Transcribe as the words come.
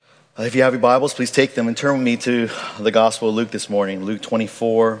If you have your Bibles, please take them and turn with me to the Gospel of Luke this morning. Luke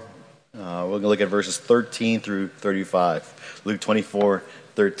 24, we're going to look at verses 13 through 35. Luke 24,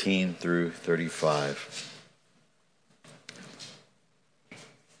 13 through 35.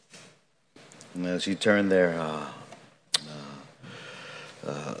 And as you turn there,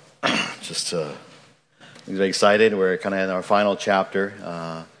 very excited. We're kind of in our final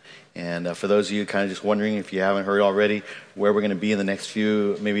chapter. And for those of you kind of just wondering, if you haven't heard already, where we're going to be in the next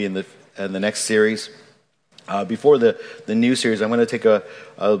few, maybe in the next series. Before the new series, I'm going to take a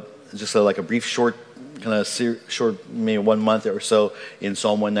brief short maybe 1 month or so in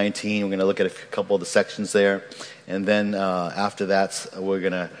Psalm 119. We're going to look at a couple of the sections there, and then after that,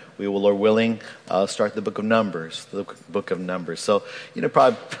 we will, Lord willing, start the book of Numbers. The book of Numbers. So you've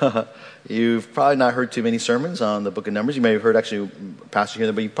probably not heard too many sermons on the book of Numbers. You may have heard actually pastor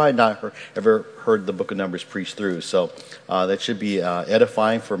here, but you've probably not ever heard the book of Numbers preached through. So that should be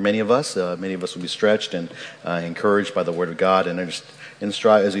edifying for many of us. Many of us will be stretched and encouraged by the Word of God, and as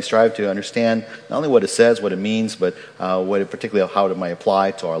we strive to understand not only what it says, what it means, but particularly how it might apply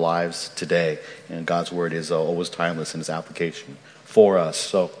to our lives today. And God's Word is always timeless in its application for us.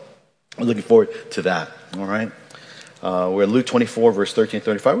 So we're looking forward to that. All right. We're in Luke 24, verse 13 and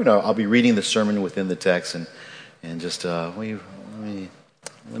 35. I'll be reading the sermon within the text, and just let me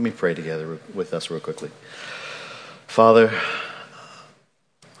pray together with us real quickly. Father,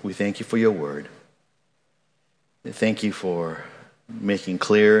 we thank you for your word. Thank you for making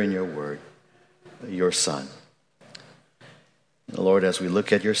clear in your word your Son. And Lord, as we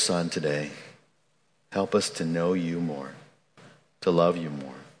look at your Son today, help us to know you more, to love you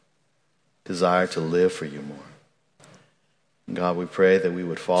more, desire to live for you more. God, we pray that we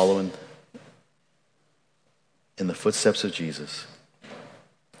would follow in the footsteps of Jesus,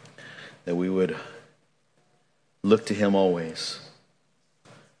 that we would look to him always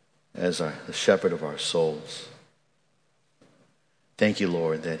as the shepherd of our souls. Thank you,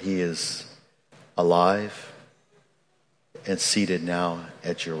 Lord, that he is alive and seated now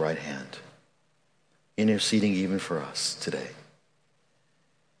at your right hand, interceding even for us today.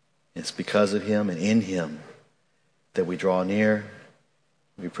 It's because of him and in him that we draw near.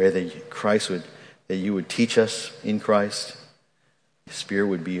 We pray that that you would teach us in Christ. The Spirit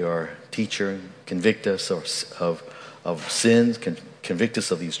would be our teacher, convict us of sins, convict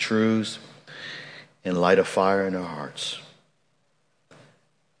us of these truths, and light a fire in our hearts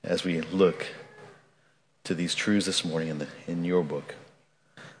as we look to these truths this morning in your book.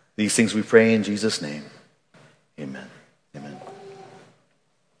 These things we pray in Jesus' name. Amen. Amen.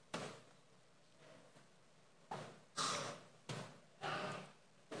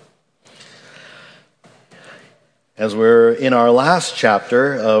 As we're in our last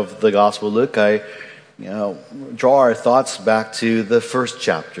chapter of the Gospel of Luke, I draw our thoughts back to the first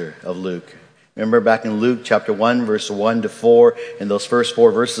chapter of Luke. Remember back in Luke chapter 1, verse 1 to 4, in those first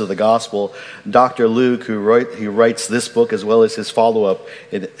 4 verses of the Gospel, Dr. Luke, who writes this book as well as his follow-up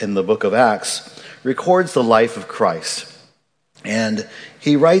in the book of Acts, records the life of Christ. And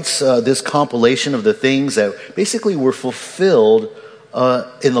he writes this compilation of the things that basically were fulfilled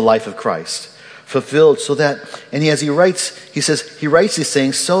in the life of Christ. Fulfilled so that, and he writes these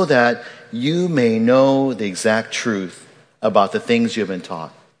things so that you may know the exact truth about the things you have been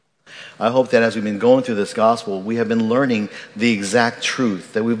taught. I hope that as we've been going through this gospel, we have been learning the exact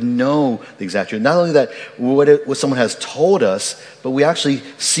truth, that we know the exact truth. Not only that what someone has told us, but we actually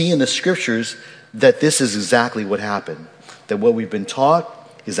see in the scriptures that this is exactly what happened. That what we've been taught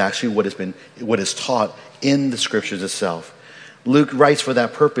is actually what is taught in the scriptures itself. Luke writes for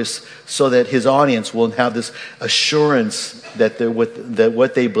that purpose so that his audience will have this assurance that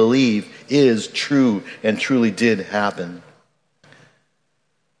what they believe is true and truly did happen.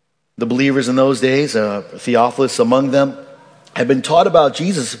 The believers in those days, Theophilus among them, had been taught about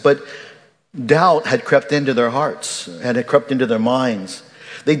Jesus, but doubt had crept into their hearts and had crept into their minds.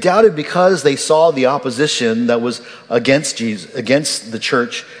 They doubted because they saw the opposition that was against Jesus, against the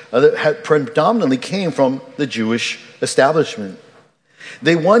church, that had predominantly came from the Jewish establishment.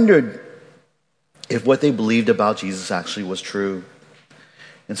 They wondered if what they believed about Jesus actually was true.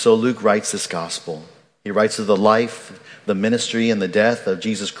 And so Luke writes this gospel. He writes of the life, the ministry, and the death of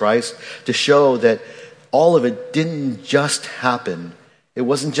Jesus Christ to show that all of it didn't just happen. It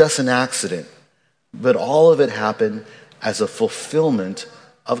wasn't just an accident, but all of it happened as a fulfillment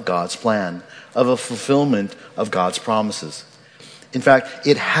of God's plan, of a fulfillment of God's promises. In fact,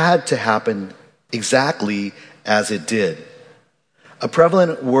 it had to happen exactly as it did. A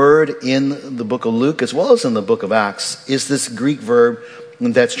prevalent word in the book of Luke, as well as in the book of Acts, is this Greek verb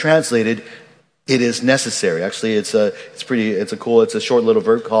that's translated it is necessary. Actually, it's a short little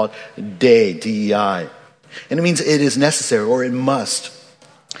verb called dei, D-E-I. And it means it is necessary, or it must.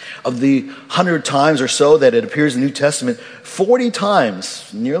 Of the 100 times or so that it appears in the New Testament, 40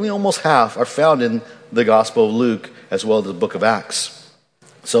 times, nearly almost half, are found in the Gospel of Luke as well as the book of Acts.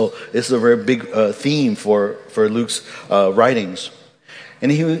 So this is a very big theme for Luke's writings.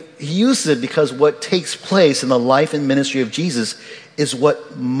 And he uses it because what takes place in the life and ministry of Jesus is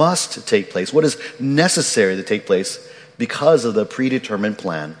what must take place, what is necessary to take place because of the predetermined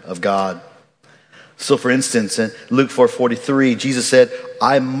plan of God. So for instance, in Luke 4:43, Jesus said,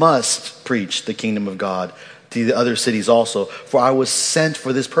 I must preach the kingdom of God to the other cities also, for I was sent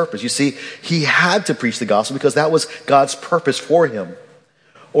for this purpose. You see, he had to preach the gospel because that was God's purpose for him.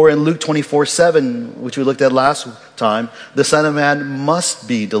 Or in Luke 24:7, which we looked at last time, the Son of Man must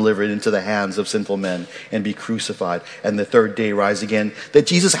be delivered into the hands of sinful men and be crucified, and the third day rise again. That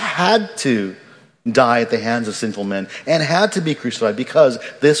Jesus had to die at the hands of sinful men and had to be crucified because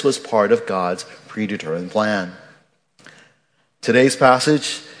this was part of God's predetermined plan. Today's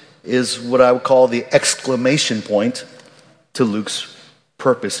passage is what I would call the exclamation point to Luke's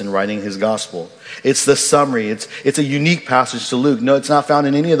purpose in writing his gospel. It's the summary. It's a unique passage to Luke. No, it's not found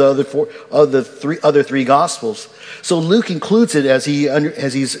in any of the other three gospels. So Luke includes it as he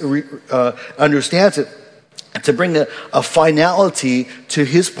understands it to bring a finality to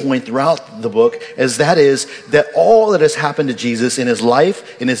his point throughout the book, as that is that all that has happened to Jesus in his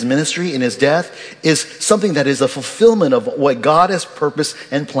life, in his ministry, in his death, is something that is a fulfillment of what God has purposed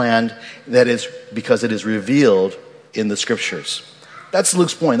and planned, that is because it is revealed in the scriptures. That's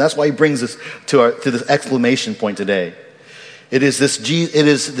Luke's point. That's why he brings us to this exclamation point today. This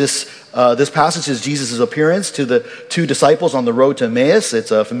passage is Jesus' appearance to the two disciples on the road to Emmaus.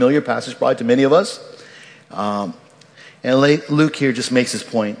 It's a familiar passage probably to many of us. And Luke here just makes his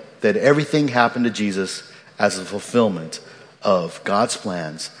point that everything happened to Jesus as a fulfillment of God's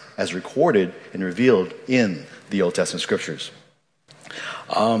plans as recorded and revealed in the Old Testament scriptures.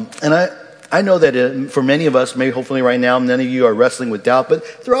 And I know that for many of us, maybe hopefully right now, none of you are wrestling with doubt, but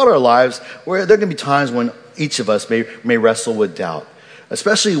throughout our lives, there are going to be times when each of us may wrestle with doubt,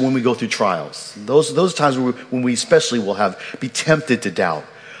 especially when we go through trials. Those times when we especially will be tempted to doubt.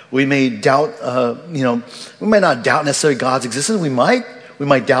 We may doubt, we might not doubt necessarily God's existence. We might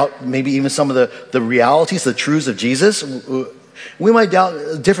doubt maybe even some of the realities, the truths of Jesus. We might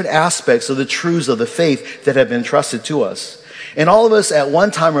doubt different aspects of the truths of the faith that have been entrusted to us. And all of us at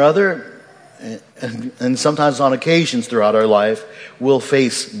one time or other, and sometimes on occasions throughout our life, will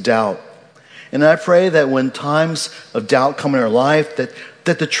face doubt. And I pray that when times of doubt come in our life, that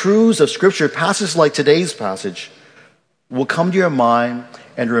the truths of Scripture, passages like today's passage, will come to your mind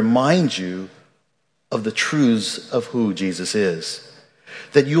and remind you of the truths of who Jesus is.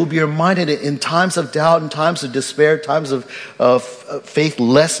 That you'll be reminded in times of doubt, in times of despair, times of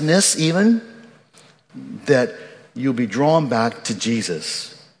faithlessness even, that you'll be drawn back to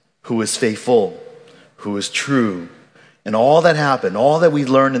Jesus, who is faithful, who is true. And all that happened, all that we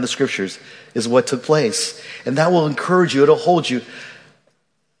learned in the scriptures is what took place. And that will encourage you, it'll hold you,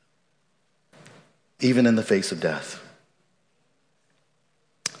 even in the face of death.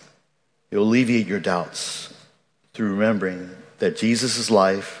 It will alleviate your doubts through remembering that Jesus'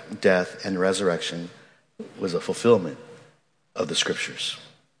 life, death, and resurrection was a fulfillment of the scriptures.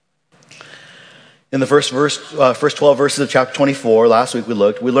 In the first 12 verses of chapter 24, last week we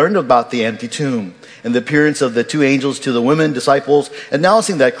learned about the empty tomb and the appearance of the two angels to the women disciples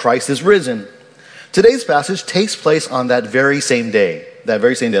announcing that Christ is risen. Today's passage takes place on that very same day,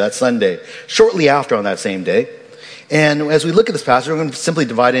 that Sunday, shortly after on that same day. And as we look at this passage, we're going to simply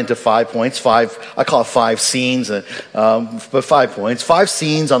divide it into 5 points. I call it 5 scenes, but 5 points. 5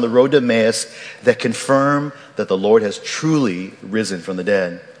 scenes on the road to Emmaus that confirm that the Lord has truly risen from the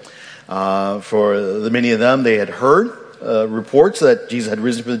dead. For many of them, they had heard reports that Jesus had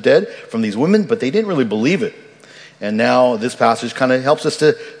risen from the dead from these women, but they didn't really believe it. And now this passage kind of helps us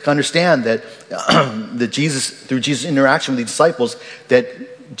to understand that through Jesus' interaction with the disciples, that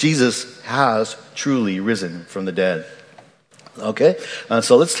Jesus has truly risen from the dead. Okay,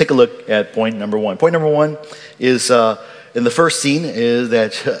 so let's take a look at point number 1. Point number 1 is in the first scene is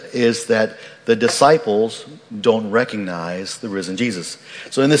that the disciples don't recognize the risen Jesus.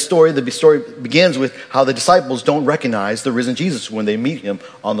 So in this story, the story begins with how the disciples don't recognize the risen Jesus when they meet him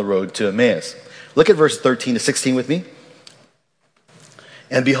on the road to Emmaus. Look at verses 13 to 16 with me.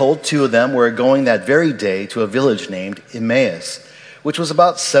 And behold, 2 of them were going that very day to a village named Emmaus, which was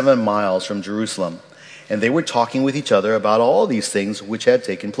about 7 miles from Jerusalem. And they were talking with each other about all these things which had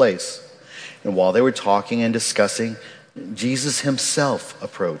taken place. And while they were talking and discussing, Jesus himself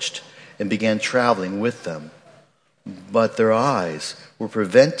approached and began traveling with them. But their eyes were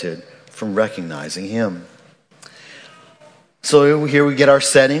prevented from recognizing him. So here we get our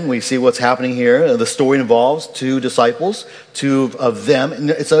setting. We see what's happening here. The story involves two disciples, two of them. And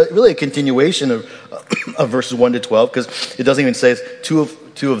it's really a continuation of verses 1 to 12, because it doesn't even say it's two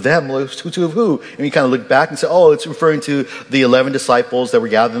of them. Well, two of who? And you kind of look back and say, oh, it's referring to the 11 disciples that were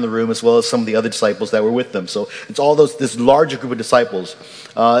gathered in the room, as well as some of the other disciples that were with them. So it's all this larger group of disciples.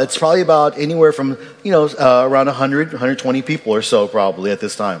 It's probably about anywhere from, around 100, 120 people or so probably at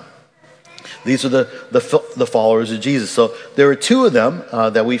this time. These are the followers of Jesus. So there are two of them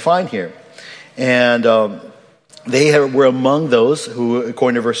that we find here. And they were among those who,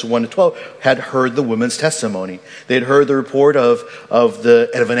 according to verses 1 to 12, had heard the woman's testimony. They had heard the report of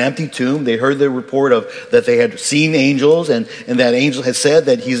an empty tomb. They heard the report of that they had seen angels, and that angel had said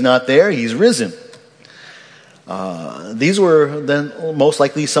that he's not there, he's risen. These were then most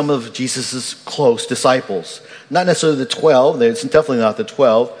likely some of Jesus' close disciples. Not necessarily the 12, it's definitely not the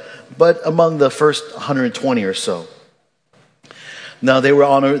 12, but among the first 120 or so. Now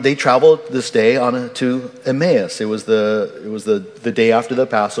they traveled this day to Emmaus. It was the day after the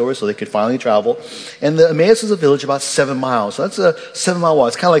Passover, so they could finally travel. And the Emmaus is a village about 7 miles. So that's a 7-mile walk.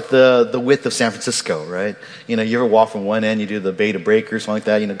 It's kind of like the width of San Francisco, right? You ever walk from one end, you do the Bay to Breaker or something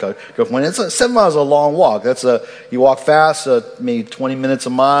like that. Go from one end. 7 miles is a long walk. You walk fast, maybe 20 minutes a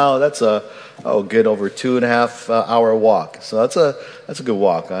mile. That's good over 2.5 hour walk. So that's a good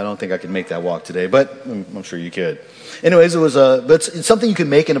walk. I don't think I could make that walk today, but I'm sure you could. Anyways, it's something you can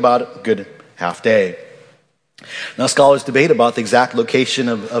make in about a good half day. Now, scholars debate about the exact location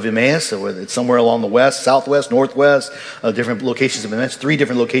of Emmaus. So whether it's somewhere along the west, southwest, northwest, different locations of Emmaus. 3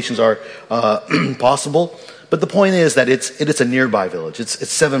 different locations are possible. But the point is that it's a nearby village. It's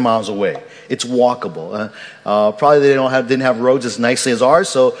 7 miles away. It's walkable. Probably they didn't have roads as nicely as ours,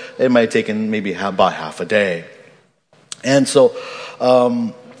 so it might have taken maybe about half a day. And so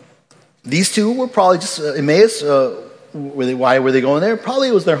these two were probably just Emmaus. Why were they going there? Probably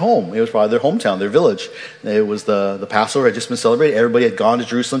it was their home. It was probably their hometown, their village. It was the Passover had just been celebrated. Everybody had gone to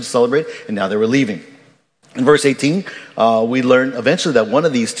Jerusalem to celebrate, and now they were leaving. In verse 18, we learn eventually that one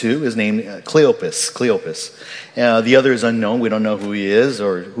of these two is named Cleopas. The other is unknown. We don't know who he is,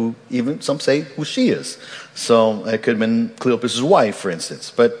 or who, even some say who she is. So it could have been Cleopas' wife, for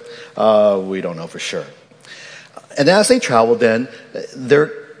instance, but we don't know for sure. And as they traveled then,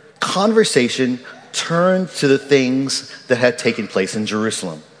 their conversation turned to the things that had taken place in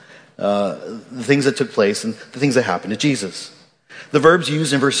Jerusalem. The things that took place and the things that happened to Jesus. The verbs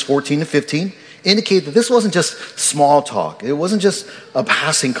used in verses 14 to 15 indicate that this wasn't just small talk. It wasn't just a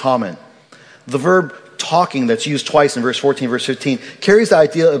passing comment. The verb talking that's used twice in verse 14 verse 15 carries the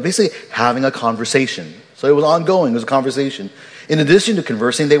idea of basically having a conversation. So it was ongoing. It was a conversation. In addition to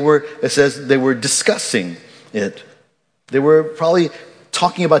conversing, it says they were discussing it. They were probably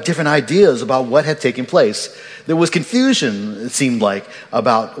talking about different ideas about what had taken place. There was confusion, it seemed like,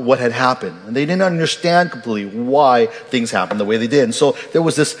 about what had happened. And they didn't understand completely why things happened the way they did. And so there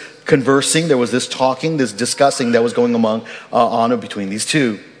was this conversing, there was this talking, this discussing that was going on between these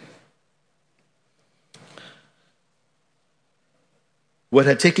two. What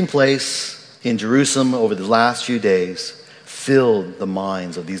had taken place in Jerusalem over the last few days filled the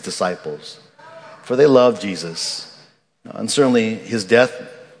minds of these disciples. For they loved Jesus. And certainly his death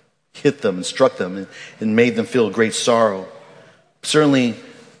hit them and struck them and made them feel great sorrow. Certainly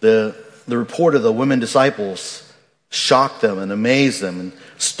the report of the women disciples shocked them and amazed them and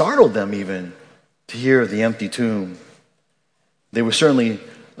startled them even to hear of the empty tomb. They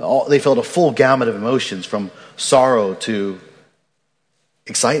felt a full gamut of emotions, from sorrow to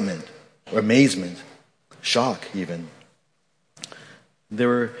excitement or amazement, shock even. They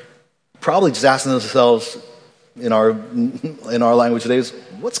were probably just asking themselves, in our language today, is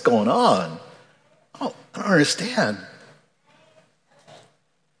what's going on? Oh, I don't understand.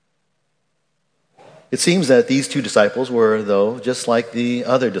 It seems that these two disciples were, though, just like the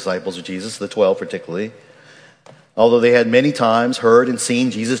other disciples of Jesus, the 12 particularly. Although they had many times heard and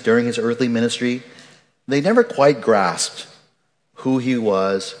seen Jesus during his earthly ministry, they never quite grasped who he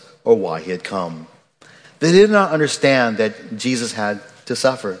was or why he had come. They did not understand that Jesus had to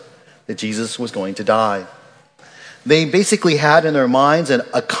suffer, that Jesus was going to die. They basically had in their minds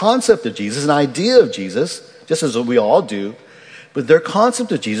a concept of Jesus, an idea of Jesus, just as we all do. But their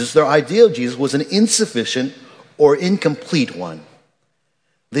concept of Jesus, their idea of Jesus, was an insufficient or incomplete one.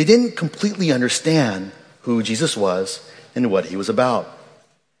 They didn't completely understand who Jesus was and what he was about.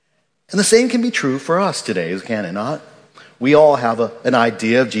 And the same can be true for us today, can it not? We all have an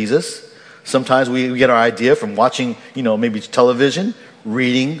idea of Jesus. Sometimes we get our idea from watching, maybe television,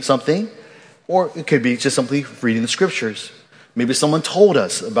 reading something, or it could be just simply reading the scriptures. Maybe someone told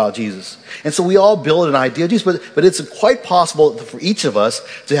us about Jesus. And so we all build an idea of Jesus, but it's quite possible for each of us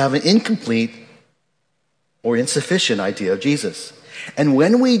to have an incomplete or insufficient idea of Jesus. And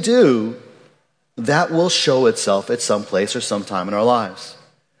when we do, that will show itself at some place or some time in our lives.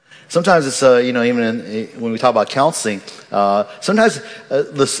 Sometimes it's, even when we talk about counseling, sometimes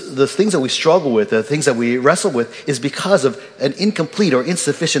the things that we struggle with, the things that we wrestle with, is because of an incomplete or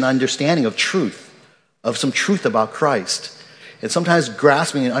insufficient understanding of truth, of some truth about Christ. And sometimes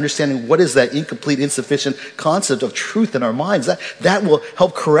grasping and understanding what is that incomplete, insufficient concept of truth in our minds, that will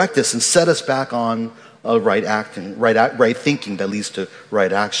help correct us and set us back on right thinking that leads to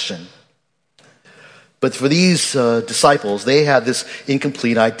right action. But for these disciples, they had this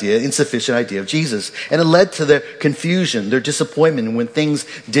incomplete idea, insufficient idea of Jesus. And it led to their confusion, their disappointment when things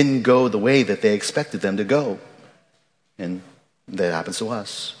didn't go the way that they expected them to go. And that happens to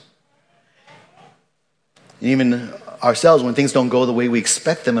us. And even ourselves, when things don't go the way we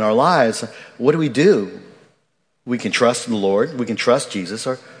expect them in our lives, what do? We can trust in the Lord, we can trust Jesus,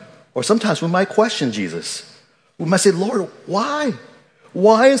 or sometimes we might question Jesus. We might say, Lord, why?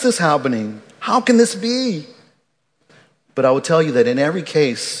 Why is this happening? How can this be? But I will tell you that in every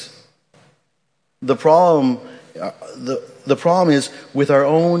case, the problem is with our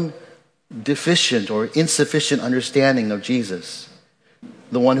own deficient or insufficient understanding of Jesus,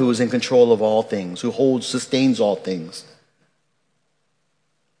 the one who is in control of all things, who sustains all things.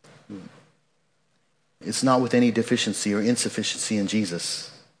 It's not with any deficiency or insufficiency in Jesus.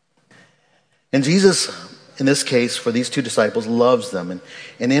 And Jesus, in this case, for these two disciples, loves them.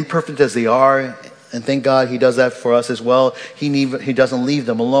 And imperfect as they are, and thank God he does that for us as well, he doesn't leave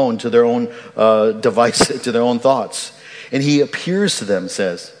them alone to their own devices, to their own thoughts. And he appears to them,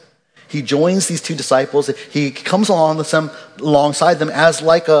 says. He joins these two disciples. He comes alongside them as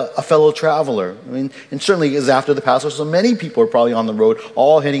like a fellow traveler. I mean, and certainly is after the Passover, so many people are probably on the road,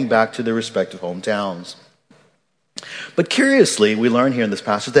 all heading back to their respective hometowns. But curiously, we learn here in this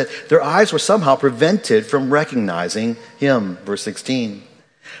passage that their eyes were somehow prevented from recognizing him. Verse 16.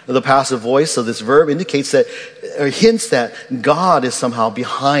 The passive voice of this verb indicates that, or hints that God is somehow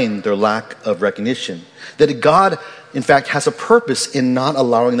behind their lack of recognition. That God, in fact, has a purpose in not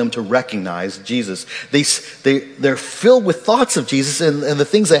allowing them to recognize Jesus. They're filled with thoughts of Jesus and the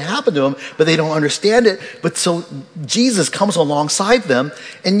things that happen to him, but they don't understand it. But so Jesus comes alongside them,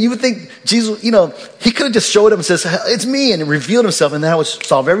 and you would think Jesus, he could have just showed up and says, it's me, and revealed himself, and that would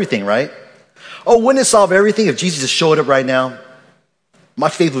solve everything, right? Oh, wouldn't it solve everything if Jesus just showed up right now? My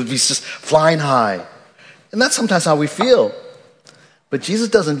faith would be just flying high. And that's sometimes how we feel. But Jesus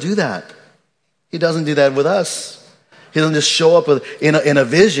doesn't do that. He doesn't do that with us. He doesn't just show up in a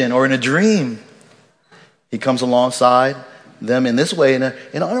vision or in a dream. He comes alongside them in this way, in an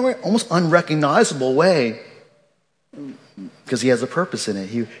almost unrecognizable way, because he has a purpose in it.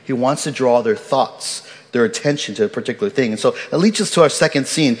 He wants to draw their thoughts, their attention to a particular thing. And so it leads us to our second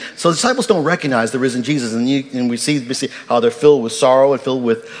scene. So the disciples don't recognize the risen Jesus, and we see how they're filled with sorrow and filled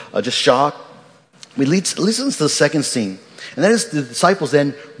with just shock. Listen to the second scene. And that is the disciples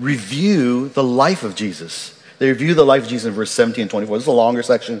then review the life of Jesus. They review the life of Jesus in verse 17 and 24. This is a longer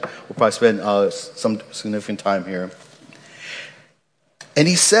section. We'll probably spend some significant time here. And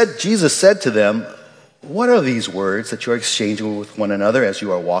Jesus said to them, "What are these words that you are exchanging with one another as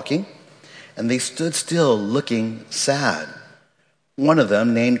you are walking?" And they stood still, looking sad. One of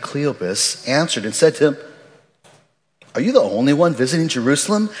them, named Cleopas, answered and said to him, "Are you the only one visiting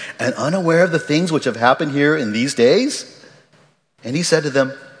Jerusalem and unaware of the things which have happened here in these days?" And he said to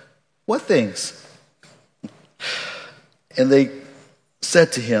them, "What things?" And they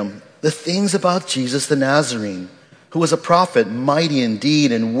said to him, "The things about Jesus the Nazarene, who was a prophet, mighty in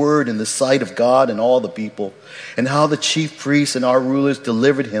deed and word in the sight of God and all the people, and how the chief priests and our rulers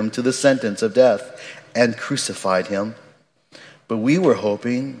delivered him to the sentence of death and crucified him. But we were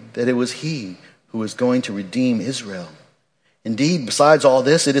hoping that it was he who was going to redeem Israel. Indeed, besides all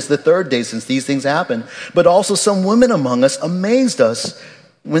this, it is the third day since these things happened. But also some women among us amazed us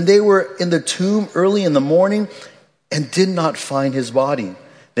when they were in the tomb early in the morning and did not find his body.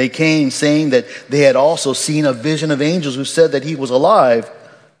 They came saying that they had also seen a vision of angels who said that he was alive.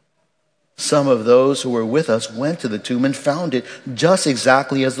 Some of those who were with us went to the tomb and found it just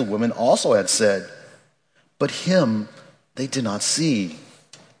exactly as the women also had said. But him they did not see."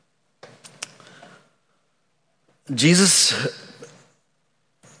 Jesus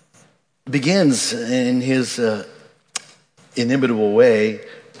begins in his inimitable way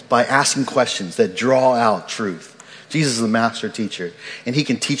by asking questions that draw out truth. Jesus is a master teacher, and he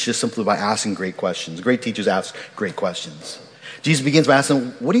can teach us simply by asking great questions. Great teachers ask great questions. Jesus begins by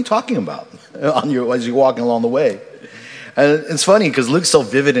asking, what are you talking about as you're walking along the way? And it's funny because Luke's so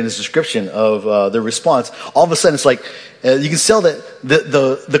vivid in his description of their response. All of a sudden, it's like you can tell that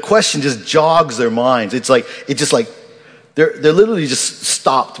the question just jogs their minds. It's just like they're literally just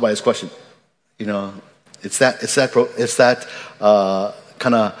stopped by his question. You know, it's that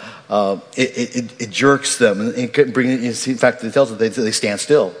kind of it jerks them, and it could bring. In fact, it tells them they stand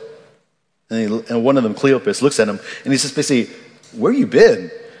still. And one of them, Cleopas, looks at him and he says, basically, where you been?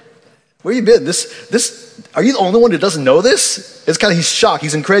 Where you been? This, are you the only one who doesn't know this? He's shocked.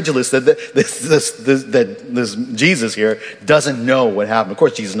 He's incredulous that this Jesus here doesn't know what happened. Of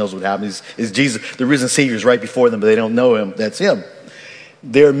course, Jesus knows what happened. He's Jesus. The risen Savior is right before them, but they don't know him. That's him.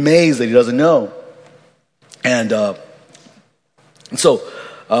 They're amazed that he doesn't know.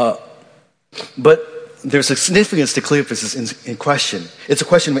 But there's a significance to Cleopas' in question. It's a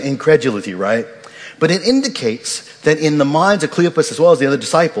question of incredulity, right? But it indicates that in the minds of Cleopas as well as the other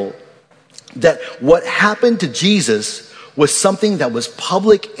disciple, that what happened to Jesus was something that was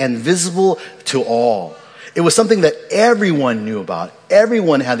public and visible to all. It was something that everyone knew about.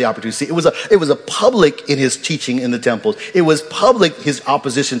 Everyone had the opportunity to see. It was a public in his teaching in the temples. It was public his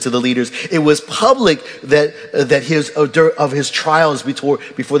opposition to the leaders. It was public that his trials before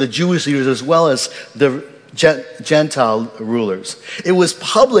the Jewish leaders as well as the Gentile rulers. It was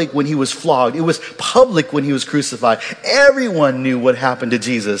public when he was flogged. It was public when he was crucified. Everyone knew what happened to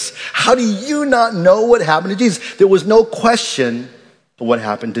Jesus. How do you not know what happened to Jesus? There was no question of what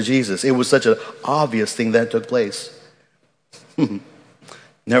happened to Jesus. It was such an obvious thing that took place.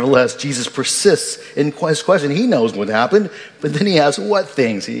 Nevertheless, Jesus persists in his question. He knows what happened, but then he asks what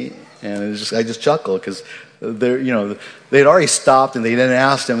things. I just chuckle because they'd already stopped and they didn't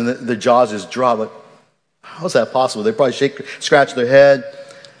ask him, and their jaws just dropped. Like, how is that possible? They probably scratch their head.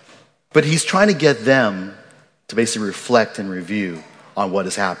 But he's trying to get them to basically reflect and review on what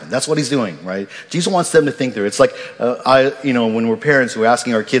has happened. That's what he's doing, right? Jesus wants them to think through. It's like, when we're parents, we're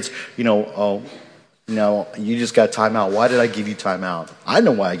asking our kids, you just got time out. Why did I give you time out? I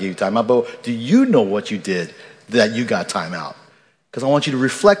know why I gave you time out, but do you know what you did that you got time out? Because I want you to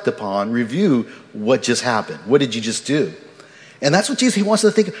reflect upon, review what just happened. What did you just do? And that's what Jesus, he wants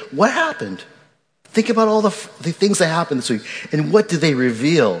them to think, what happened? Think about all the things that happened this week. And what did they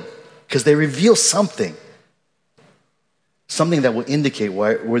reveal? Because they reveal something. Something that will indicate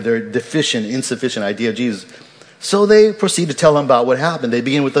where they're deficient, insufficient idea of Jesus. So they proceed to tell him about what happened. They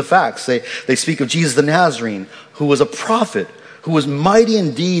begin with the facts. They speak of Jesus the Nazarene, who was a prophet, who was mighty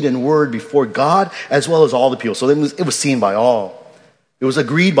in deed and word before God, as well as all the people. So it was seen by all. It was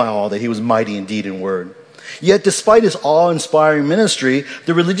agreed by all that he was mighty in deed and word. Yet despite his awe-inspiring ministry,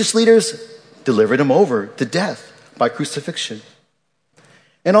 the religious leaders delivered him over to death by crucifixion.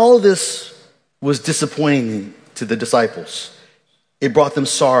 And all of this was disappointing to the disciples. It brought them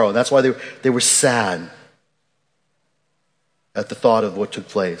sorrow. That's why they were sad at the thought of what took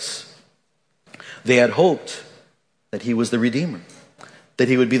place. They had hoped that he was the Redeemer, that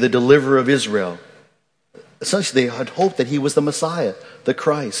he would be the deliverer of Israel. Essentially, they had hoped that he was the Messiah, the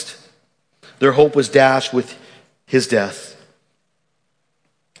Christ. Their hope was dashed with his death.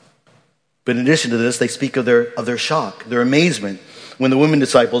 But in addition to this, they speak of their shock, their amazement, when the women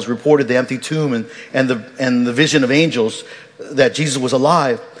disciples reported the empty tomb and the vision of angels that Jesus was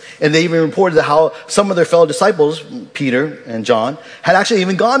alive. And they even reported how some of their fellow disciples, Peter and John, had actually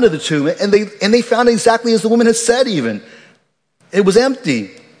even gone to the tomb, and they found it exactly as the woman had said even. It was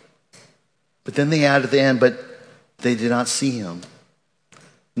empty. But then they added at the end, but they did not see him.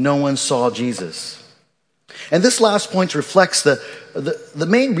 No one saw Jesus. And this last point reflects the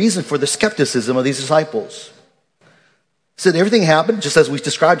main reason for the skepticism of these disciples. He said everything happened just as we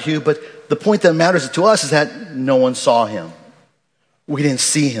described to you, but the point that matters to us is that no one saw him. We didn't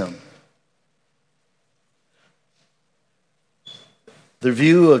see him. The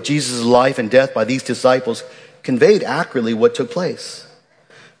view of Jesus' life and death by these disciples conveyed accurately what took place.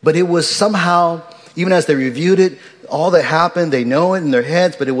 But it was somehow, even as they reviewed it, all that happened, they know it in their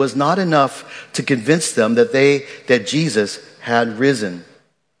heads, but it was not enough to convince them that Jesus had risen.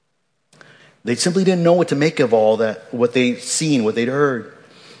 They simply didn't know what to make of all that, what they'd seen, what they'd heard.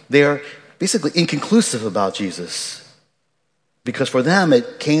 They are basically inconclusive about Jesus. Because for them,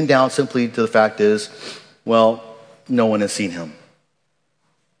 it came down simply to the fact is, well, no one has seen him.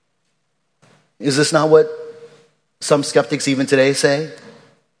 Is this not what some skeptics even today say?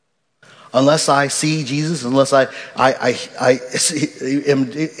 Unless I see Jesus, unless I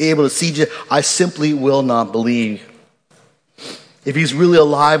am able to see Jesus, I simply will not believe. If he's really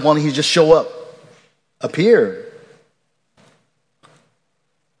alive, why don't he just show up, appear?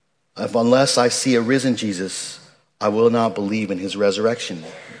 Unless I see a risen Jesus, I will not believe in his resurrection,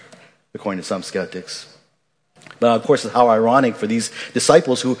 according to some skeptics. But of course, it's how ironic for these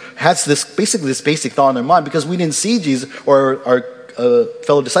disciples who had this basic thought in their mind, because we didn't see Jesus, or our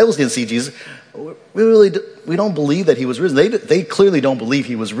fellow disciples didn't see Jesus. We don't believe that he was risen. They clearly don't believe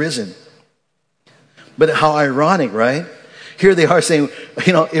he was risen. But how ironic, right? Here they are saying,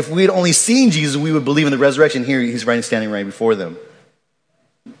 if we'd only seen Jesus, we would believe in the resurrection. Here he's standing right before them.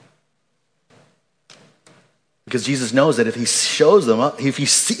 Because Jesus knows that if he shows them up, if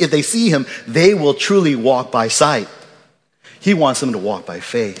they see him, they will truly walk by sight. He wants them to walk by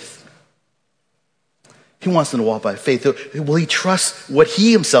faith. He wants them to walk by faith. Will he trust what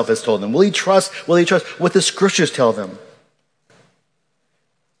he himself has told them? Will he trust what the scriptures tell them?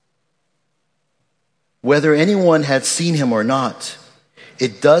 Whether anyone had seen him or not,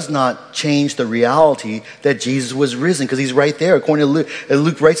 it does not change the reality that Jesus was risen, because he's right there. According to Luke,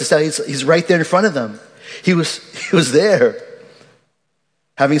 Luke writes this out, he's right there in front of them. He was there.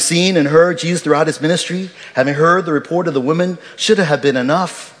 Having seen and heard Jesus throughout his ministry, having heard the report of the women, should have been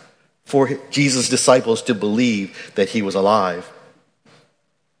enough for Jesus' disciples to believe that he was alive.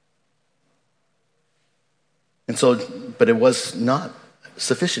 But it was not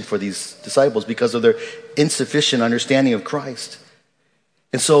sufficient for these disciples because of their insufficient understanding of Christ.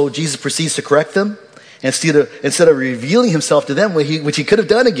 And so Jesus proceeds to correct them. Instead of revealing himself to them, which he could have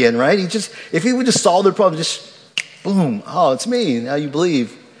done again, right? If he would just solve their problem, just boom, oh, it's me, now you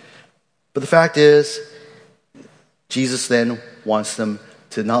believe. But the fact is, Jesus then wants them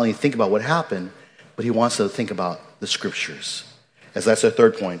to not only think about what happened, but he wants them to think about the scriptures. As that's our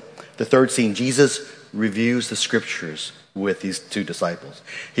third point. The third scene, Jesus reviews the scriptures with these two disciples.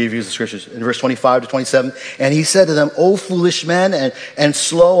 He reviews the scriptures in verse 25 to 27. And he said to them, O foolish men, and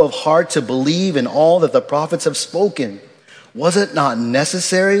slow of heart to believe in all that the prophets have spoken. Was it not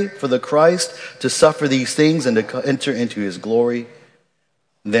necessary for the Christ to suffer these things and to enter into his glory?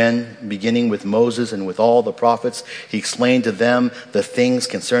 Then, beginning with Moses and with all the prophets, he explained to them the things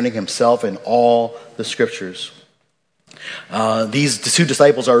concerning himself in all the scriptures. These two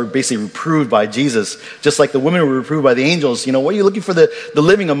disciples are basically reproved by Jesus, just like the women were reproved by the angels. What are you looking for the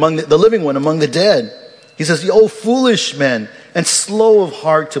living one among the dead? He says, "O foolish men and slow of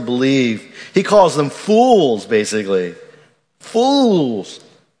heart to believe." He calls them fools, basically. Fools.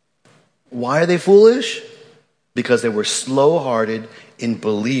 Why are they foolish? Because they were slow-hearted in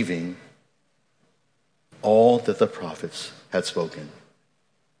believing all that the prophets had spoken.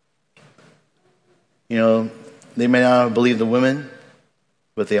 They may not have believed the women,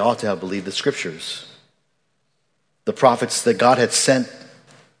 but they ought to have believed the scriptures. The prophets that God had sent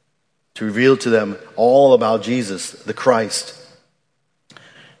to reveal to them all about Jesus, the Christ.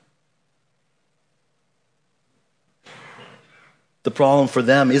 The problem for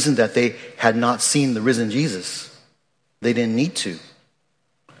them isn't that they had not seen the risen Jesus. They didn't need to.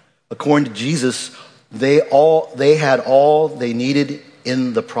 According to Jesus, they had all they needed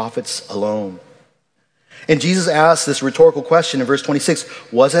in the prophets alone. And Jesus asked this rhetorical question in verse 26,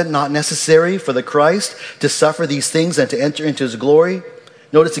 was it not necessary for the Christ to suffer these things and to enter into his glory?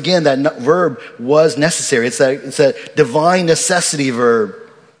 Notice again that verb was necessary. It's a divine necessity verb.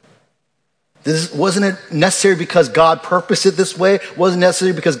 Wasn't it necessary because God purposed it this way? Wasn't it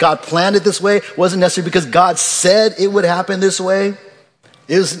necessary because God planned it this way? Wasn't it necessary because God said it would happen this way?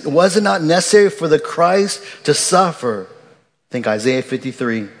 Was it not necessary for the Christ to suffer? Think Isaiah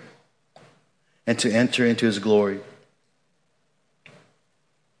 53. And to enter into his glory.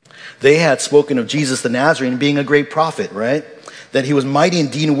 They had spoken of Jesus the Nazarene being a great prophet, right? That he was mighty in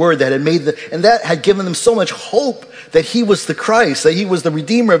deed and word, and that had given them so much hope that he was the Christ, that he was the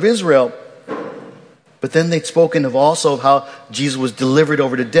Redeemer of Israel. But then they'd spoken of also how Jesus was delivered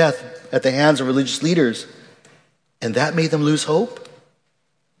over to death at the hands of religious leaders. And that made them lose hope.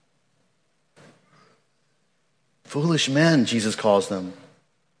 Foolish men, Jesus calls them.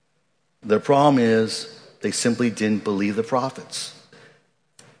 Their problem is they simply didn't believe the prophets.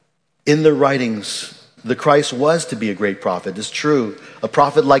 In their writings, the Christ was to be a great prophet. It's true. A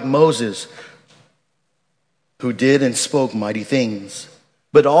prophet like Moses, who did and spoke mighty things.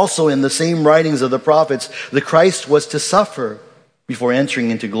 But also in the same writings of the prophets, the Christ was to suffer before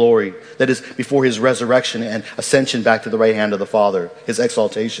entering into glory. That is, before his resurrection and ascension back to the right hand of the Father, his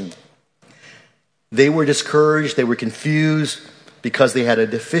exaltation. They were discouraged, they were confused, because they had a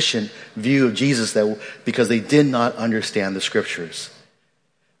deficient view of Jesus, because they did not understand the scriptures.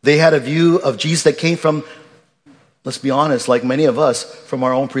 They had a view of Jesus that came from, let's be honest, like many of us, from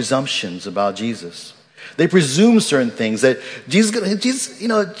our own presumptions about Jesus. They presume certain things, that Jesus,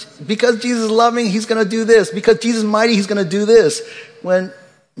 because Jesus is loving, he's going to do this. Because Jesus is mighty, he's going to do this. When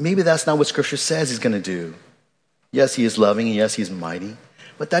maybe that's not what scripture says he's going to do. Yes, he is loving, and yes, he's mighty.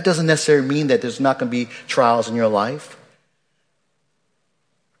 But that doesn't necessarily mean that there's not going to be trials in your life.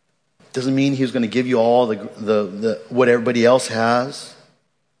 Doesn't mean he's going to give you all the what everybody else has.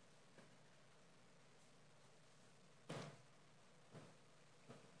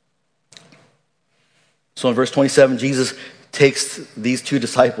 So in verse 27, Jesus takes these two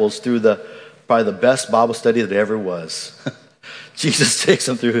disciples through probably the best Bible study that ever was. Jesus takes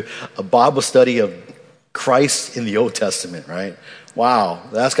them through a Bible study of Christ in the Old Testament, right? Wow,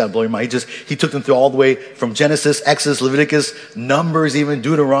 that's got to blow your mind. He took them through all the way from Genesis, Exodus, Leviticus, Numbers, even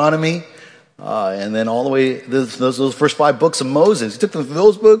Deuteronomy, and then all the way those first 5 books of Moses. He took them through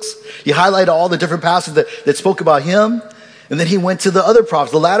those books. He highlighted all the different passages that spoke about him, and then he went to the other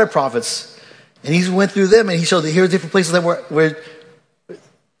prophets, the latter prophets, and he went through them, and he showed that here are different places where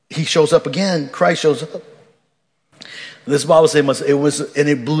he shows up again. Christ shows up. This Bible says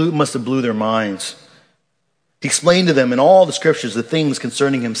must have blew their minds. He explained to them in all the scriptures the things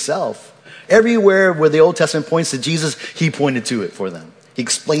concerning himself. Everywhere where the Old Testament points to Jesus, he pointed to it for them. He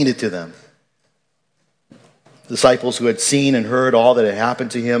explained it to them. Disciples who had seen and heard all that had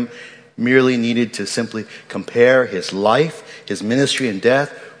happened to him merely needed to simply compare his life, his ministry, and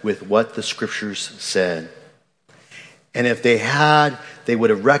death with what the scriptures said. And if they had, they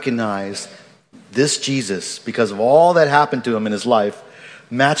would have recognized this Jesus, because of all that happened to him in his life,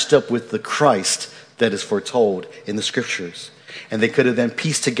 matched up with the Christ that is foretold in the scriptures. And they could have then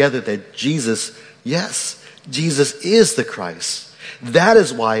pieced together that Jesus, yes, Jesus is the Christ. That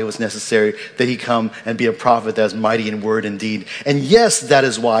is why it was necessary that he come and be a prophet that is mighty in word and deed. And yes, that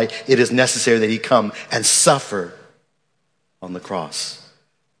is why it is necessary that he come and suffer on the cross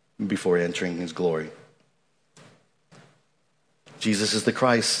before entering his glory. Jesus is the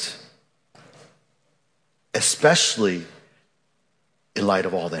Christ, especially in light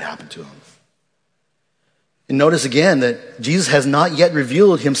of all that happened to him. And notice again that Jesus has not yet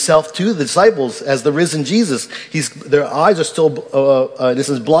revealed himself to the disciples as the risen Jesus. Their eyes are still,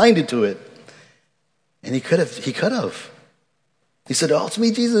 blinded to it. And he could have. He said, "Oh, it's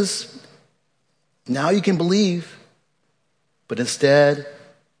me, Jesus. Now you can believe." But instead,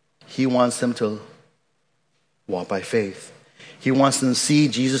 he wants them to walk by faith. He wants them to see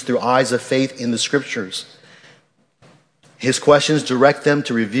Jesus through eyes of faith in the scriptures. His questions direct them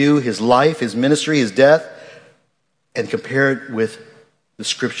to review his life, his ministry, his death, and compare it with the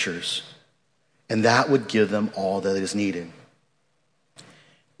scriptures. And that would give them all that is needed.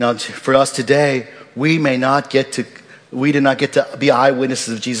 Now, for us today, we did not get to be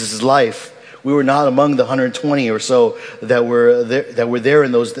eyewitnesses of Jesus' life. We were not among the 120 or so that were there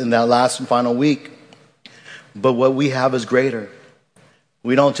in that last and final week. But what we have is greater.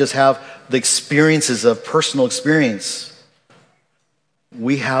 We don't just have the experiences of personal experience.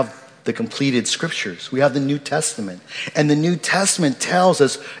 We have the completed scriptures. We have the New Testament. And the New Testament tells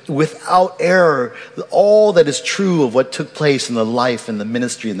us without error all that is true of what took place in the life and the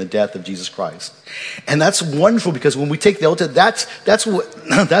ministry and the death of Jesus Christ. And that's wonderful, because when we take the Old Testament,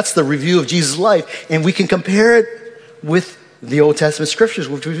 that's the review of Jesus' life, and we can compare it with the Old Testament scriptures,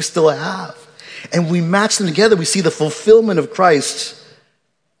 which we still have. And we match them together. We see the fulfillment of Christ,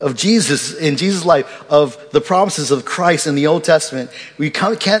 of Jesus, in Jesus' life, of the promises of Christ in the Old Testament. You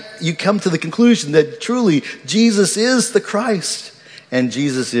come to the conclusion that truly Jesus is the Christ, and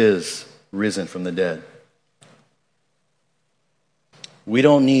Jesus is risen from the dead. We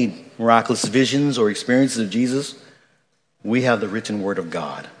don't need miraculous visions or experiences of Jesus. We have the written word of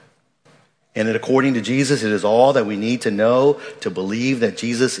God. And according to Jesus, it is all that we need to know to believe that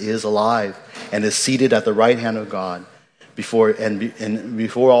Jesus is alive and is seated at the right hand of God. Before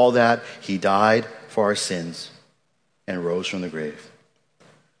all that, he died for our sins and rose from the grave.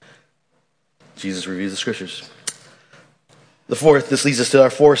 Jesus reviews the scriptures. This leads us to our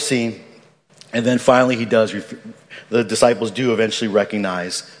fourth scene. And then finally the disciples do eventually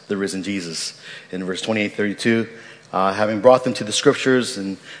recognize the risen Jesus. In verse 28-32, having brought them to the scriptures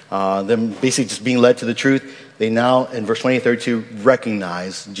and them basically just being led to the truth, they now, in verse 28-32,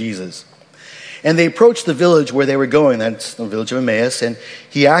 recognize Jesus. And they approached the village where they were going, that's the village of Emmaus, and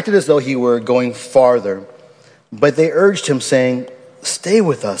he acted as though he were going farther. But they urged him, saying, "Stay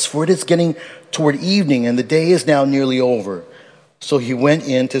with us, for it is getting toward evening, and the day is now nearly over." So he went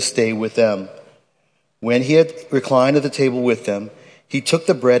in to stay with them. When he had reclined at the table with them, he took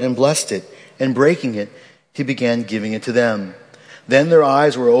the bread and blessed it, and breaking it, he began giving it to them. Then their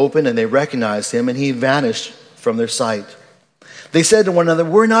eyes were opened, and they recognized him, and he vanished from their sight. They said to one another,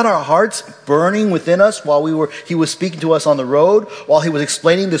 "Were not our hearts burning within us while he was speaking to us on the road, while he was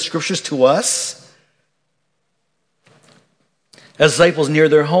explaining the scriptures to us?" As the disciples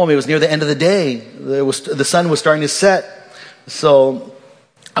neared their home, it was near the end of the day. The sun was starting to set. So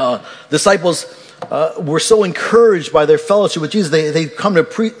disciples were so encouraged by their fellowship with Jesus. They come to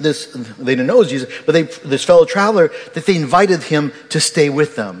this. They didn't know it was Jesus, but this fellow traveler, that they invited him to stay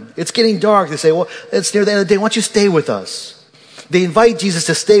with them. It's getting dark. They say, well, it's near the end of the day. Why don't you stay with us? They invite Jesus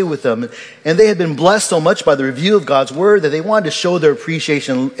to stay with them. And they had been blessed so much by the review of God's word that they wanted to show their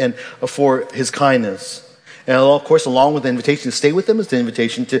appreciation for his kindness. And of course, along with the invitation to stay with them is the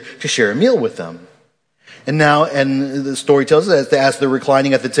invitation to share a meal with them. And now, and the story tells us that as they're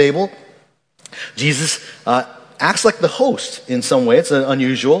reclining at the table, Jesus acts like the host in some way. It's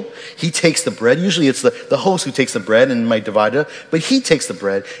unusual. He takes the bread. Usually it's the host who takes the bread and might divide it up. But he takes the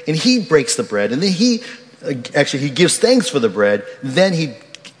bread and he breaks the bread. And then he gives thanks for the bread. Then he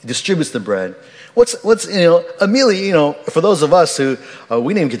distributes the bread. Immediately, for those of us who,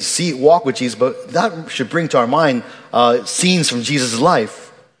 we didn't get to walk with Jesus, but that should bring to our mind scenes from Jesus'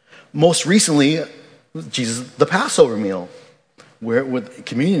 life. Most recently, the Passover meal, with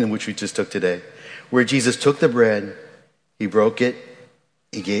communion, which we just took today, where Jesus took the bread, he broke it,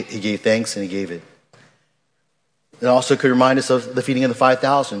 he gave thanks, and he gave it. It also could remind us of the feeding of the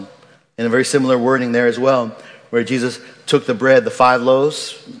 5,000, and a very similar wording there as well, where Jesus took the bread, the 5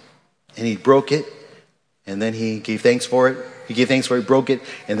 loaves, and he broke it, and then he gave thanks for it. He gave thanks for it, broke it,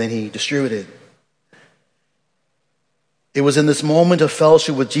 and then he distributed it. It was in this moment of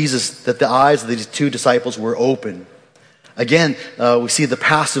fellowship with Jesus that the eyes of these 2 disciples were open. Again, we see the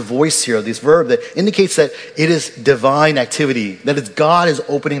passive voice here, this verb that indicates that it is divine activity, that it's God is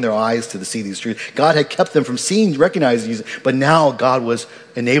opening their eyes to see these truths. God had kept them from recognizing Jesus, but now God was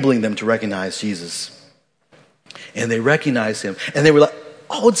enabling them to recognize Jesus. And they recognized him, and they were like,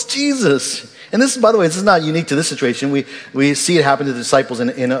 oh, it's Jesus. And this, by the way, this is not unique to this situation. We see it happen to the disciples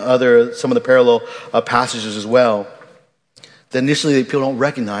in some of the parallel passages as well. That initially people don't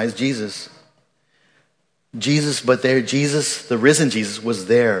recognize Jesus. But the risen Jesus was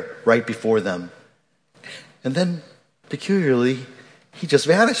there right before them. And then, peculiarly, he just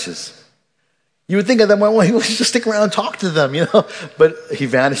vanishes. You would think at that moment, he would just stick around and talk to them, But he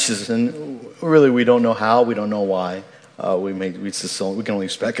vanishes, and really we don't know how, we don't know why. We can only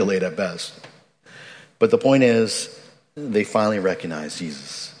speculate at best. But the point is, they finally recognized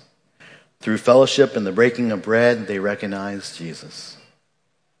Jesus. Through fellowship and the breaking of bread, they recognized Jesus.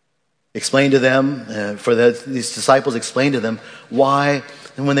 Explained to them, these disciples explained to them why,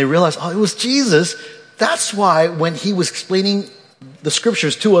 and when they realized, oh, it was Jesus, that's why when he was explaining the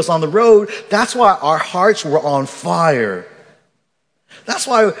scriptures to us on the road, that's why our hearts were on fire. That's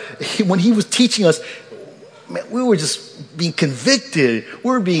why when he was teaching us, man, we were just being convicted.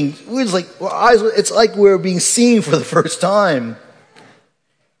 It's like we were being seen for the first time.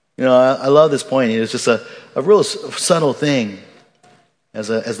 I love this point. It's just a real subtle thing. As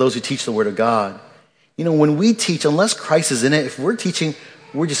those who teach the Word of God. When we teach, unless Christ is in it, if we're teaching,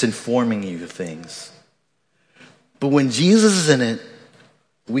 we're just informing you of things. But when Jesus is in it,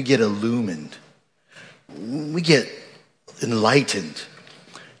 we get illumined. We get enlightened.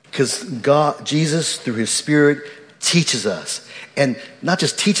 Because Jesus, through his Spirit, teaches us. And not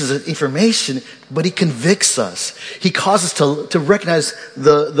just teaches us information, but he convicts us. He causes us to recognize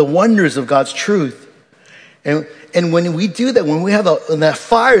the wonders of God's truth. And when we do that, when we have that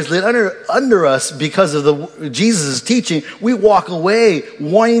fire is lit under us because of Jesus' teaching, we walk away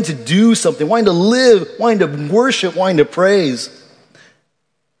wanting to do something, wanting to live, wanting to worship, wanting to praise.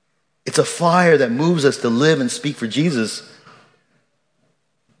 It's a fire that moves us to live and speak for Jesus.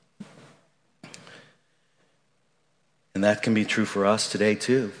 And that can be true for us today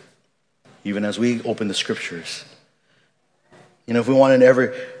too, even as we open the scriptures. If we wanted to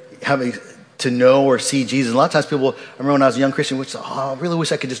ever to know or see Jesus. A lot of times people, I remember when I was a young Christian, I really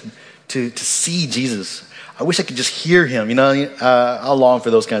wish I could just to see Jesus. I wish I could just hear him. I long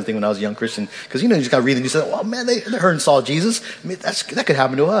for those kinds of things when I was a young Christian. Because, you just got to read and you say, well, man, they heard and saw Jesus. I mean, that could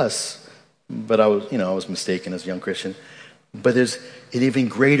happen to us. But I was mistaken as a young Christian. But there's an even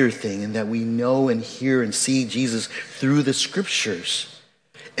greater thing in that we know and hear and see Jesus through the scriptures.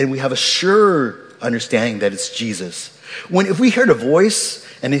 And we have a sure understanding that it's Jesus. If we heard a voice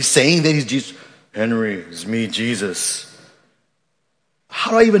and he's saying that he's Jesus, Henry, it's me, Jesus.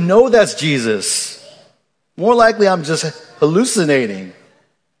 How do I even know that's Jesus? More likely I'm just hallucinating.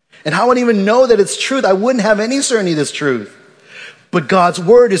 And how would I even know that it's truth? I wouldn't have any certainty that's truth. But God's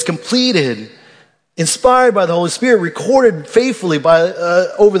word is completed, inspired by the Holy Spirit, recorded faithfully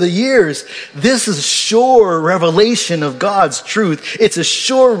over the years. This is a sure revelation of God's truth. It's a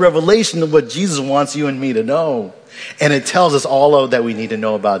sure revelation of what Jesus wants you and me to know. And it tells us all that we need to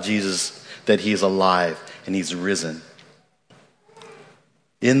know about Jesus, that he is alive and he's risen.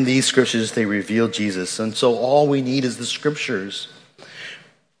 In these scriptures, they reveal Jesus. And so all we need is the scriptures.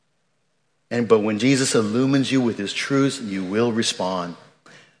 But when Jesus illumines you with his truths, you will respond.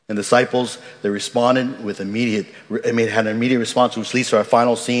 And the disciples, they responded with had an immediate response, which leads to our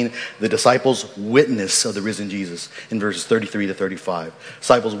final scene, the disciples' witness of the risen Jesus in verses 33 to 35.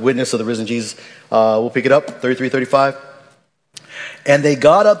 Disciples' witness of the risen Jesus. We'll pick it up, 33, 35. And they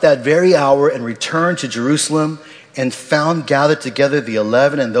got up that very hour and returned to Jerusalem and found gathered together the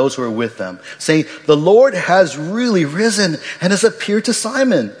 11 and those who were with them, saying, "The Lord has really risen and has appeared to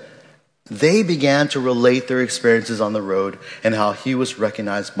Simon." They began to relate their experiences on the road and how he was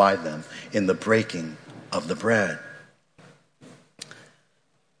recognized by them in the breaking of the bread.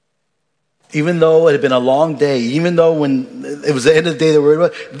 Even though it had been a long day, even though when it was the end of the day,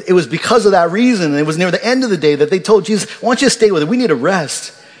 it was because of that reason. It was near the end of the day that they told Jesus, "I want you to stay with us. We need a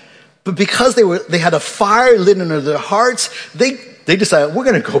rest." But because they had a fire lit under their hearts, they decided, we're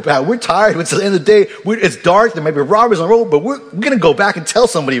going to go back. We're tired. It's the end of the day. It's dark. There might be robbers on the road, but we're going to go back and tell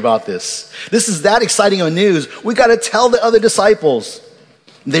somebody about this. This is that exciting of news. We got to tell the other disciples.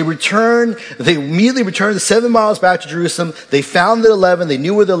 They immediately returned the 7 miles back to Jerusalem. They found the 11. They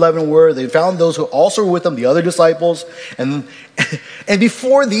knew where the 11 were. They found those who also were with them, the other disciples. And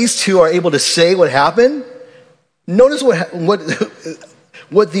before these two are able to say what happened, notice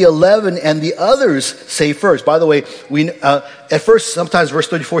what the 11 and the others say first. By the way, at first, sometimes verse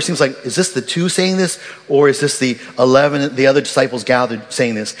 34 seems like, is this the two saying this? Or is this the 11, the other disciples gathered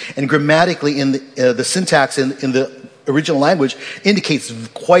saying this? And grammatically, in the syntax in the original language indicates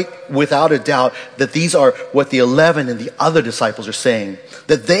quite without a doubt that these are what the 11 and the other disciples are saying.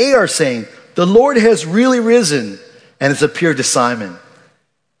 That they are saying, the Lord has really risen and has appeared to Simon.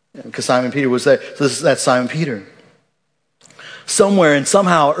 Because Simon Peter was there. So that's Simon Peter. Somewhere and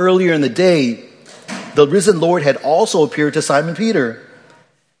somehow earlier in the day, the risen Lord had also appeared to Simon Peter.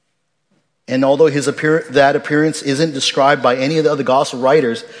 And although that appearance isn't described by any of the other gospel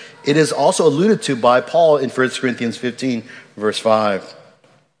writers, it is also alluded to by Paul in 1 Corinthians 15, verse 5.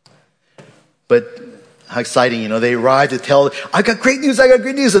 But how exciting, they arrive to tell, I got great news.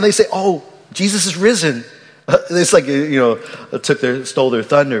 And they say, oh, Jesus is risen. It's like, stole their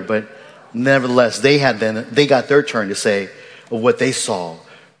thunder. But nevertheless, they got their turn to say of what they saw,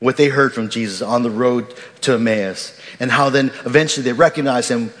 what they heard from Jesus on the road to Emmaus, and how then eventually they recognized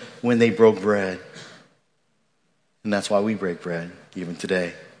him when they broke bread. And that's why we break bread, even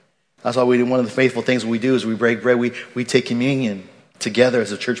today. That's why one of the faithful things we do is we break bread. We take communion together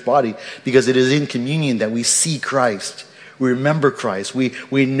as a church body, because it is in communion that we see Christ. We remember Christ.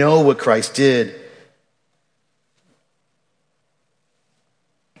 We know what Christ did.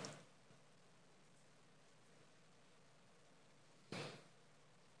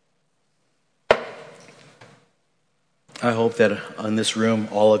 I hope that in this room,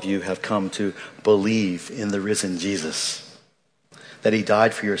 all of you have come to believe in the risen Jesus, that he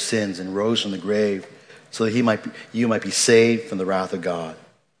died for your sins and rose from the grave so that you might be saved from the wrath of God.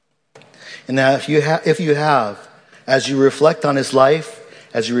 And now if you have, as you reflect on his life,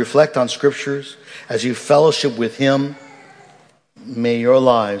 as you reflect on scriptures, as you fellowship with him, may your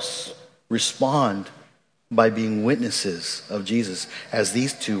lives respond by being witnesses of Jesus, as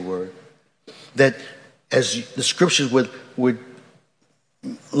these two were. That as the scriptures would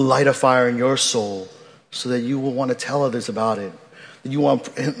light a fire in your soul so that you will want to tell others about it. And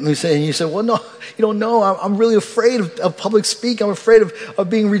you say, well, no, you don't know. I'm really afraid of public speaking. I'm afraid of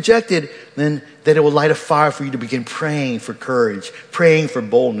being rejected. Then that it will light a fire for you to begin praying for courage, praying for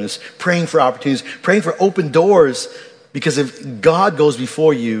boldness, praying for opportunities, praying for open doors. Because if God goes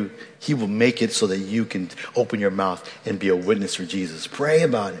before you, he will make it so that you can open your mouth and be a witness for Jesus. Pray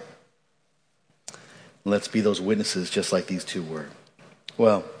about it. Let's be those witnesses just like these two were.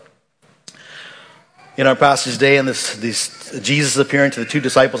 Well, in our passage today, and Jesus appearing to the two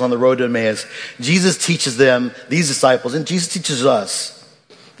disciples on the road to Emmaus, Jesus teaches them, these disciples, and Jesus teaches us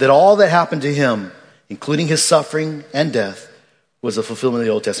that all that happened to him, including his suffering and death, was a fulfillment of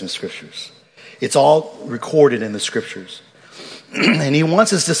the Old Testament scriptures. It's all recorded in the scriptures. And he wants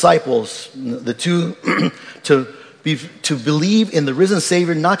his disciples, the two, to believe in the risen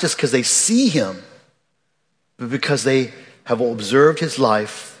Savior, not just because they see him, but because they have observed his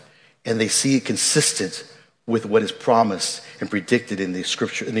life and they see it consistent with what is promised and predicted in the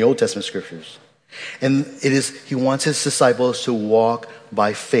scripture, in the Old Testament scriptures. And he wants his disciples to walk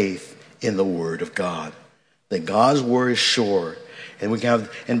by faith in the word of God. That God's word is sure.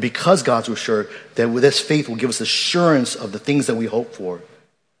 And because God's word is sure, that with this faith will give us assurance of the things that we hope for.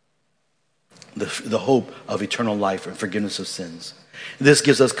 The hope of eternal life and forgiveness of sins. This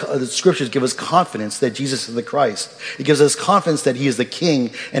gives us, the scriptures give us confidence that Jesus is the Christ. It gives us confidence that he is the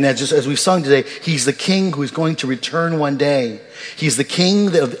king. And as we've sung today, he's the king who is going to return one day. He's the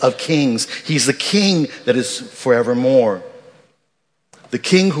king of kings. He's the king that is forevermore. The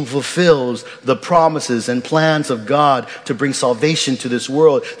king who fulfills the promises and plans of God to bring salvation to this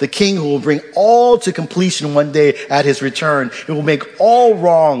world. The king who will bring all to completion one day at his return. He will make all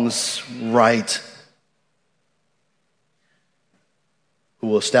wrongs right. Who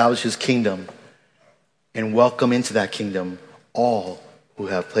will establish his kingdom and welcome into that kingdom all who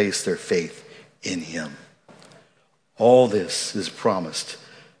have placed their faith in him. All this is promised.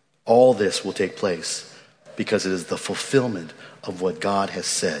 All this will take place because it is the fulfillment of what God has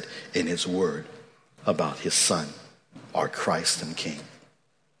said in his word about his son, our Christ and King.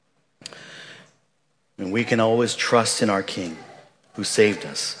 And we can always trust in our King who saved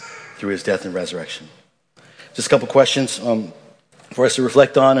us through his death and resurrection. Just a couple questions for us to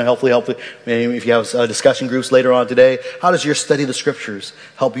reflect on and hopefully maybe if you have discussion groups later on today. How does your study of the scriptures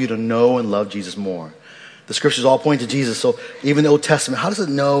help you to know and love Jesus more? The scriptures all point to Jesus, so even the Old Testament, how does it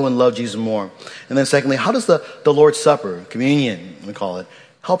know and love Jesus more? And then secondly, how does the Lord's Supper, communion, we call it,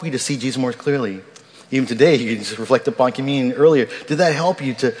 help you to see Jesus more clearly? Even today, you can just reflect upon communion earlier. Did that help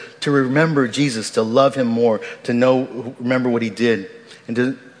you to remember Jesus, to love him more, to remember what he did, and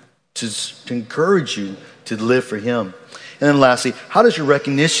to encourage you to live for him? And then lastly, how does your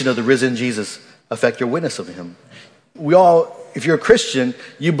recognition of the risen Jesus affect your witness of him? If you're a Christian,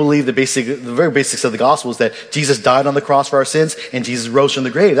 you believe the very basics of the gospel is that Jesus died on the cross for our sins and Jesus rose from the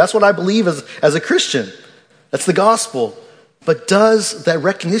grave. That's what I believe as a Christian. That's the gospel. But does that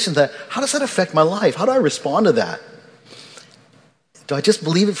recognition how does that affect my life? How do I respond to that? Do I just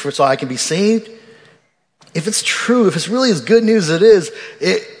believe it so I can be saved? If it's true, if it's really as good news as it is,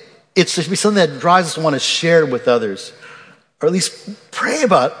 it should be something that drives us to want to share it with others. Or at least pray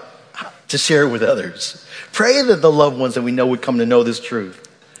about to share it with others. Pray that the loved ones that we know would come to know this truth.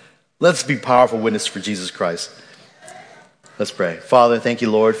 Let's be powerful witnesses for Jesus Christ. Let's pray. Father, thank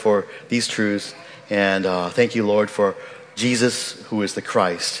you, Lord, for these truths. And thank you, Lord, for Jesus, who is the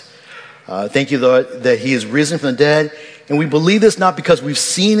Christ. Thank you, Lord, that he is risen from the dead. And we believe this not because we've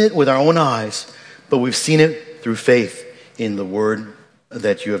seen it with our own eyes, but we've seen it through faith in the word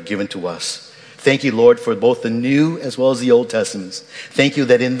that you have given to us. Thank you, Lord, for both the New as well as the Old Testaments. Thank you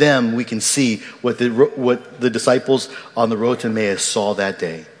that in them we can see what the disciples on the road to Emmaus saw that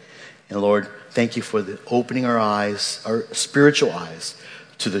day. And Lord, thank you for opening our eyes, our spiritual eyes,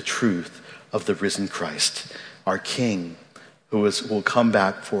 to the truth of the risen Christ, our King who will come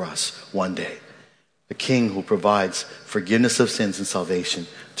back for us one day. The King who provides forgiveness of sins and salvation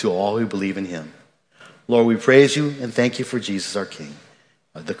to all who believe in him. Lord, we praise you and thank you for Jesus, our King,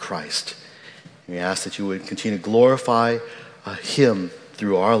 the Christ. We ask that you would continue to glorify him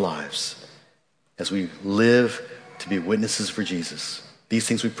through our lives as we live to be witnesses for Jesus. These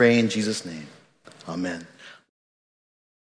things we pray in Jesus' name. Amen.